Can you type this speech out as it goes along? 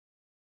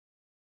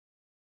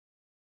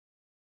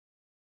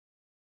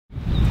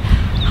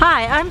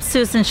Hi, I'm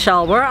Susan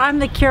Schoelwer. I'm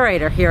the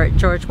curator here at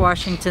George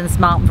Washington's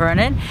Mount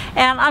Vernon,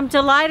 and I'm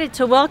delighted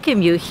to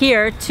welcome you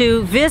here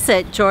to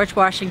visit George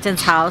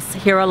Washington's house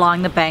here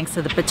along the banks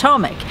of the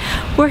Potomac.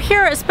 We're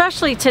here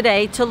especially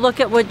today to look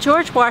at what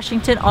George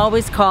Washington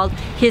always called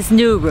his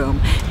new room.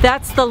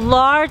 That's the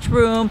large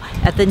room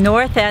at the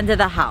north end of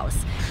the house.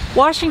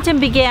 Washington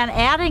began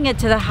adding it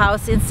to the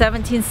house in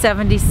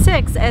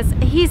 1776 as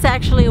he's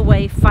actually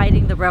away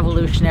fighting the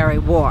Revolutionary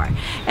War.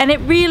 And it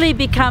really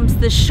becomes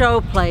the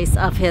showplace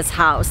of his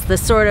house, the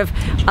sort of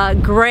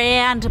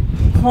grand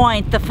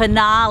point, the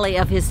finale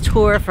of his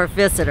tour for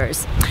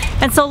visitors.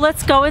 And so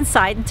let's go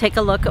inside and take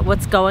a look at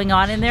what's going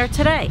on in there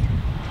today.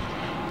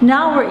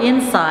 Now we're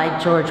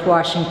inside George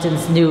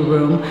Washington's new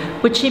room,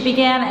 which he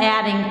began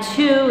adding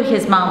to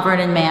his Mount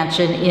Vernon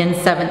mansion in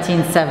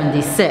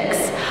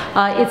 1776.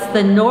 It's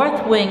the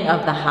north wing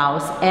of the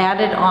house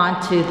added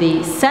onto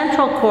the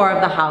central core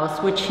of the house,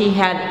 which he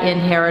had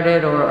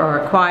inherited or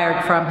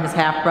acquired from his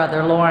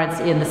half-brother Lawrence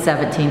in the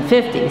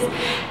 1750s.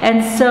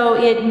 And so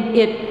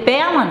it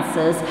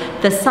balances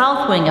the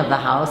south wing of the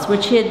house,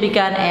 which he had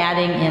begun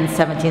adding in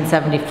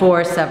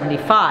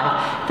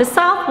 1774-75. The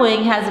south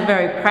wing has a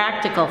very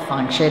practical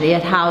function.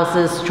 It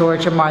houses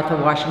George and Martha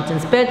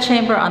Washington's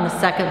bedchamber on the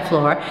second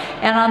floor,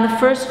 and on the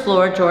first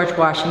floor, George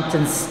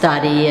Washington's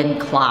study and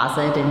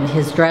closet and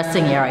his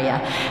dressing area.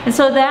 And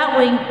so that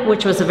wing,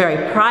 which was a very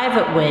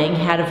private wing,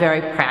 had a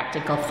very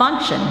practical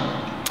function.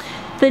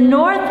 The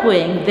north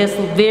wing, this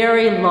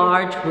very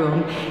large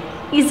room,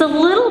 is a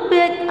little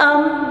bit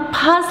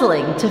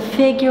puzzling to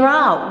figure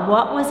out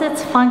what was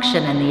its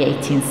function in the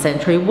 18th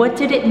century. What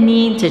did it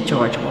mean to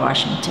George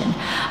Washington?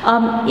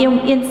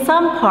 In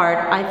some part,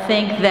 I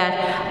think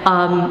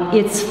that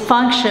its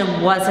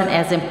function wasn't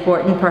as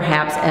important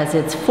perhaps as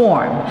its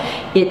form.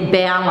 It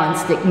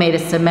balanced, it made a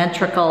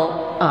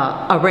symmetrical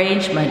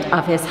arrangement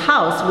of his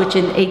house, which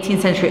in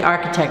 18th century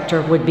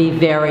architecture would be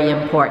very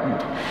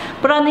important.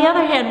 But on the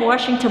other hand,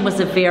 Washington was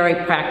a very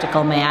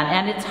practical man,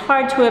 and it's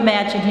hard to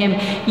imagine him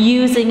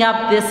using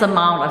up this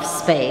amount of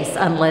space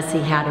unless he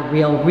had a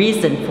real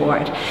reason for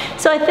it.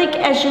 So I think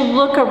as you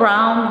look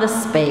around the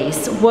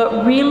space,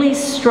 what really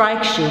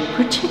strikes you,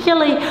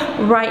 particularly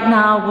right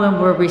now when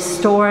we're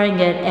restoring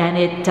it and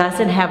it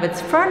doesn't have its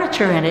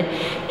furniture in it,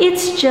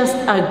 it's just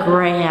a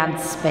grand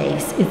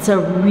space. It's a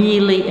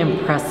really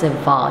impressive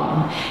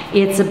volume.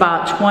 It's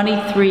about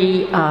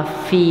 23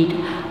 feet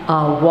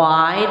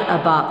wide,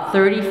 about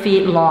 30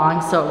 feet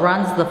long, so it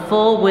runs the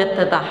full width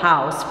of the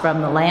house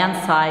from the land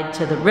side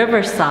to the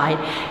river side,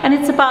 and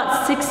it's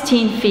about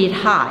 16 feet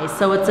high,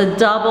 so it's a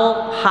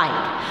double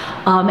height.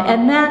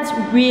 And that's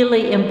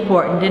really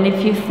important. And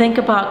if you think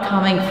about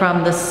coming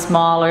from the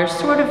smaller,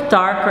 sort of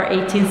darker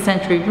 18th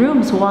century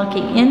rooms,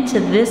 walking into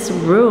this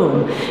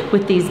room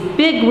with these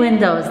big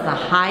windows, the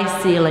high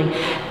ceiling,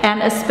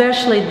 and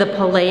especially the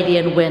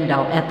Palladian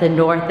window at the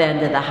north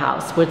end of the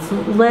house, which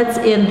lets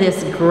in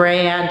this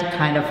grand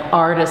kind of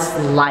artist's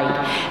light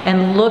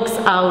and looks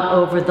out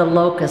over the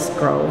locust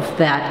grove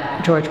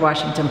that George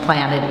Washington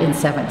planted in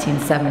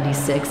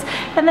 1776,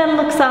 and then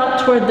looks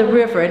out toward the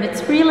river, and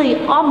it's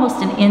really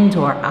almost an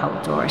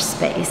indoor-outdoor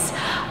space.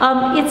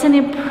 It's an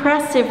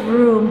impressive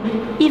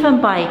room even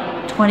by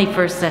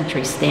 21st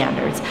century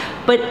standards,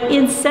 but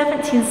in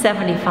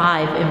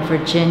 1775 in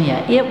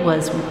Virginia it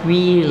was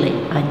really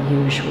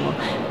unusual.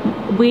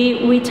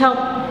 We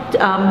tell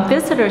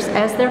visitors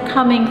as they're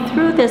coming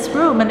through this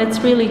room, and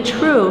it's really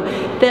true,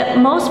 that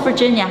most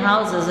Virginia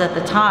houses at the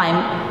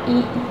time,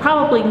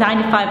 probably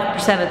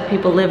 95% of the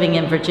people living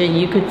in Virginia,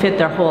 you could fit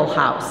their whole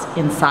house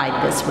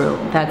inside this room.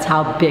 That's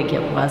how big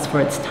it was for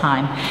its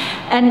time.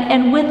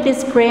 And with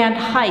this grand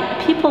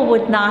height, people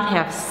would not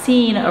have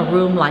seen a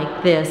room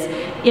like this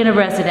in a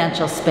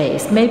residential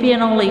space, maybe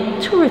in only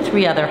 2 or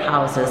 3 other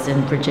houses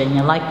in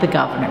Virginia, like the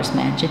governor's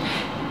mansion.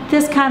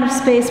 This kind of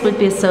space would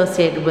be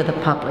associated with a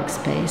public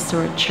space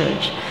or a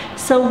church.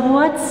 So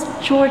what's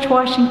George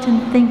Washington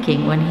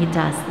thinking when he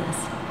does this?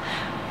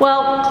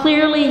 Well,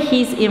 clearly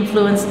he's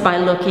influenced by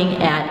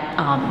looking at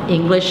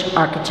English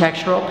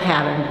architectural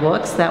pattern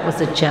books. That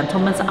was a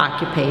gentleman's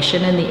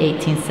occupation in the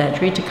 18th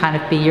century, to kind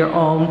of be your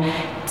own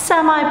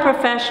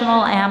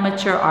semi-professional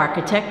amateur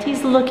architect.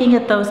 He's looking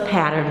at those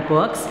pattern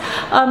books.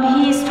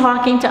 He's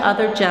talking to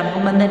other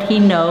gentlemen that he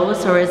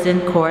knows or is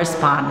in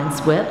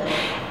correspondence with.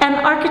 And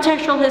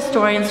architectural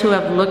historians who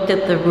have looked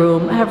at the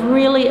room have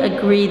really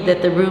agreed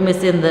that the room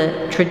is in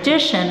the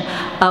tradition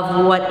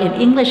of what in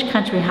English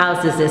country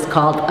houses is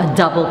called a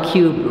double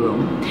cube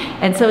room.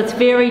 And so it's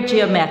very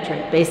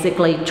geometric,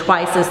 basically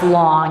twice as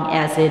long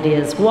as it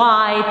is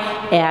wide,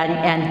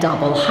 and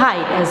double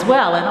height as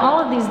well. And all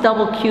of these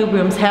double cube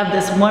rooms have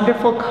this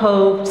wonderful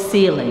coved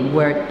ceiling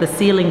where the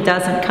ceiling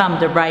doesn't come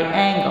to right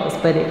angles,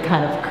 but it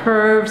kind of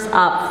curves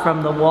up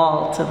from the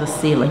wall to the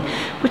ceiling,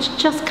 which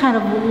just kind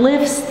of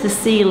lifts the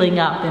ceiling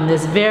up in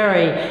this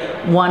very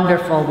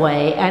wonderful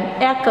way and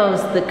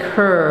echoes the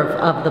curve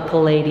of the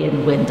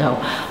Palladian window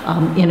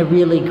in a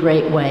really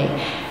great way.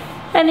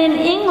 And in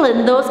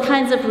England, those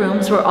kinds of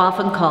rooms were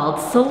often called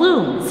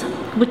saloons,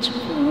 which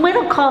we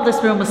don't call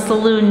this room a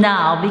saloon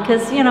now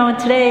because, you know, in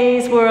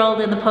today's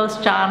world, in the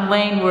post-John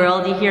Wayne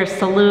world, you hear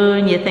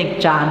saloon, you think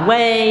John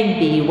Wayne,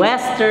 B.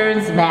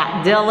 Westerns,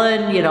 Matt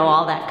Dillon, you know,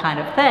 all that kind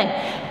of thing.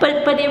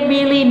 But it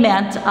really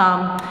meant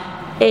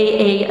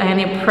an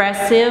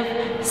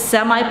impressive,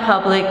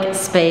 semi-public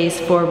space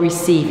for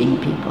receiving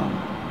people.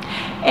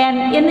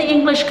 And in the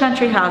English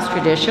country house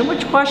tradition,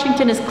 which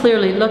Washington is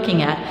clearly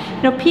looking at,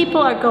 you know,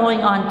 people are going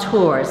on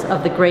tours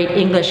of the great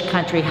English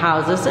country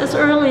houses as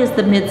early as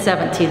the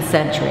mid-17th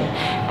century.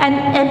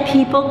 And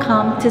people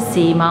come to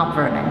see Mount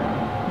Vernon,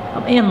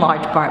 in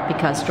large part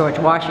because George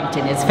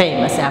Washington is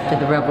famous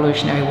after the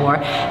Revolutionary War,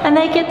 and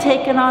they get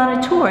taken on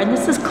a tour, and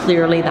this is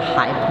clearly the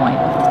high point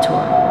of the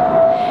tour.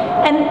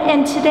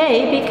 And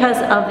today, because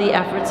of the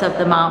efforts of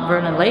the Mount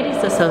Vernon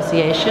Ladies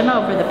Association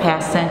over the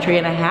past century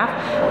and a half,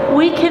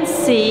 we can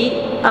see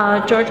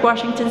George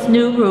Washington's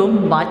new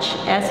room much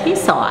as he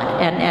saw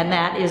it, and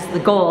that is the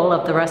goal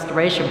of the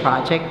restoration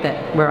project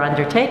that we're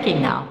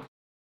undertaking now.